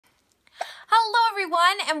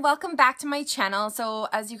everyone, and welcome back to my channel. So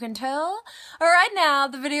as you can tell right now,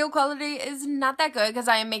 the video quality is not that good because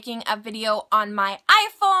I am making a video on my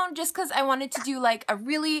iPhone just because I wanted to do like a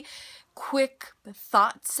really quick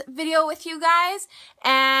thoughts video with you guys,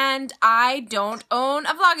 and I don't own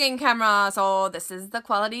a vlogging camera, so this is the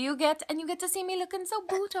quality you get, and you get to see me looking so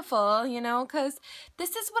beautiful, you know, because this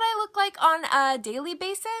is what I look like on a daily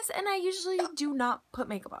basis, and I usually do not put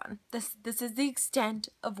makeup on. This is the extent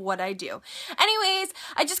of what I do. Anyways,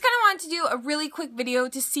 I just kind of wanted to do a really quick video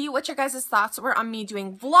to see what your guys' thoughts were on me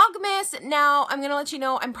doing Vlogmas. Now, I'm gonna let you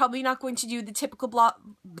know I'm probably not going to do the typical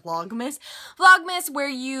Vlogmas where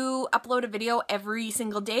you upload a video every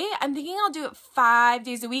single day. I'm thinking I'll do it 5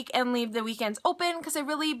 days a week and leave the weekends open because I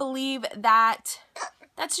really believe that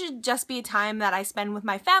should just be a time that I spend with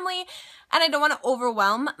my family, and I don't want to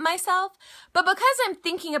overwhelm myself. But because I'm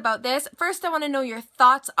thinking about this, first I want to know your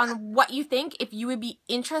thoughts on what you think, if you would be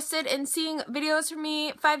interested in seeing videos from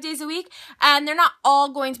me 5 days a week. And they're not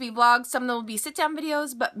all going to be vlogs. Some of them will be sit-down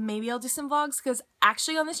videos, but maybe I'll do some vlogs because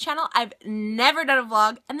actually on this channel I've never done a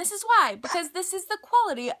vlog, and this is why, because this is the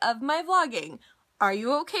quality of my vlogging. Are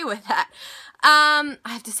you okay with that? I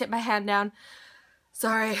have to sit my hand down.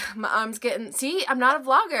 Sorry, my arm's getting, see, I'm not a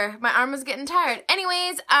vlogger. My arm is getting tired.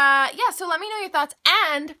 Anyways, yeah, so let me know your thoughts.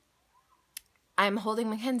 And I'm holding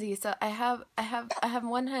Mackenzie, so I have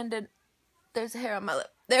one-handed, there's hair on my lip.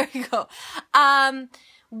 There you go.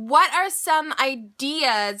 What are some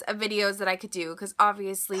ideas of videos that I could do? Because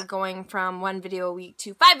obviously going from 1 video a week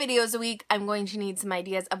to 5 videos a week, I'm going to need some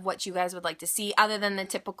ideas of what you guys would like to see other than the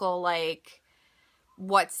typical, like,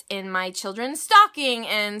 what's in my children's stocking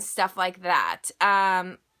and stuff like that.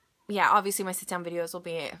 Yeah, obviously my sit-down videos will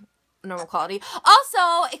be normal quality.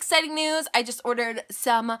 Also, exciting news, I just ordered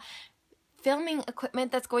some filming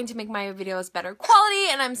equipment that's going to make my videos better quality,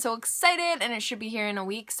 and I'm so excited, and it should be here in a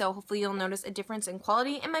week, so hopefully you'll notice a difference in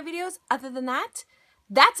quality in my videos. Other than that,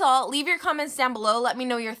 that's all. Leave your comments down below. Let me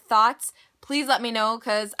know your thoughts. Please let me know,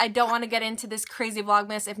 because I don't want to get into this crazy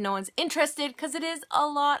Vlogmas if no one's interested, because it is a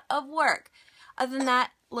lot of work. Other than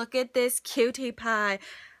that, look at this cutie pie.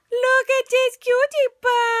 Look at this cutie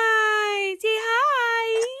pie. Say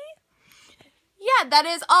hi. Yeah, that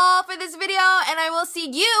is all for this video, and I will see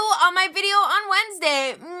you on my video on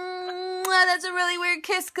Wednesday. That's a really weird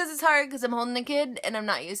kiss because it's hard because I'm holding the kid and I'm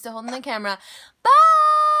not used to holding the camera. Bye!